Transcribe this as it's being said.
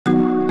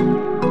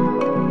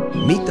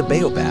Meet the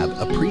Baobab,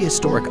 a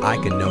prehistoric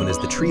icon known as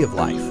the Tree of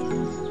Life.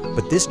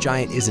 But this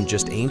giant isn't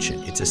just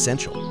ancient, it's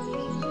essential.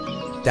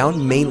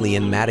 Found mainly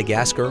in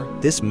Madagascar,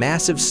 this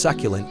massive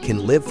succulent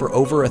can live for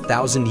over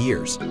 1,000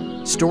 years,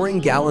 storing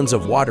gallons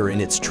of water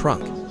in its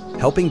trunk,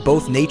 helping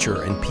both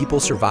nature and people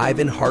survive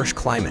in harsh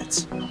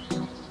climates.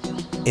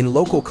 In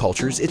local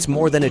cultures, it's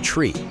more than a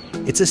tree.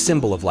 It's a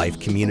symbol of life,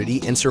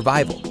 community, and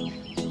survival.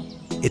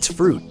 Its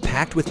fruit,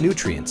 packed with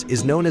nutrients,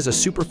 is known as a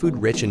superfood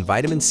rich in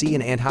vitamin C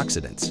and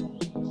antioxidants.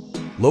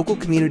 Local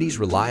communities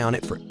rely on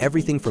it for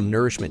everything from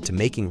nourishment to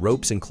making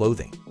ropes and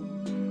clothing.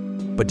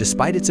 But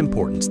despite its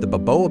importance, the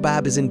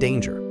baobab is in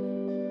danger.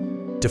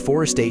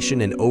 Deforestation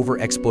and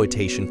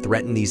overexploitation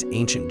threaten these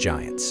ancient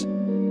giants.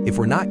 If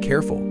we're not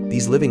careful,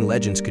 these living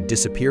legends could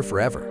disappear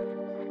forever.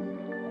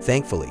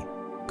 Thankfully,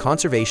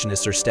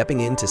 conservationists are stepping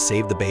in to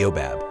save the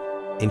baobab,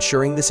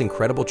 ensuring this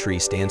incredible tree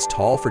stands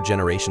tall for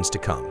generations to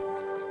come.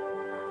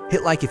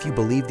 Hit like if you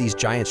believe these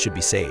giants should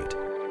be saved.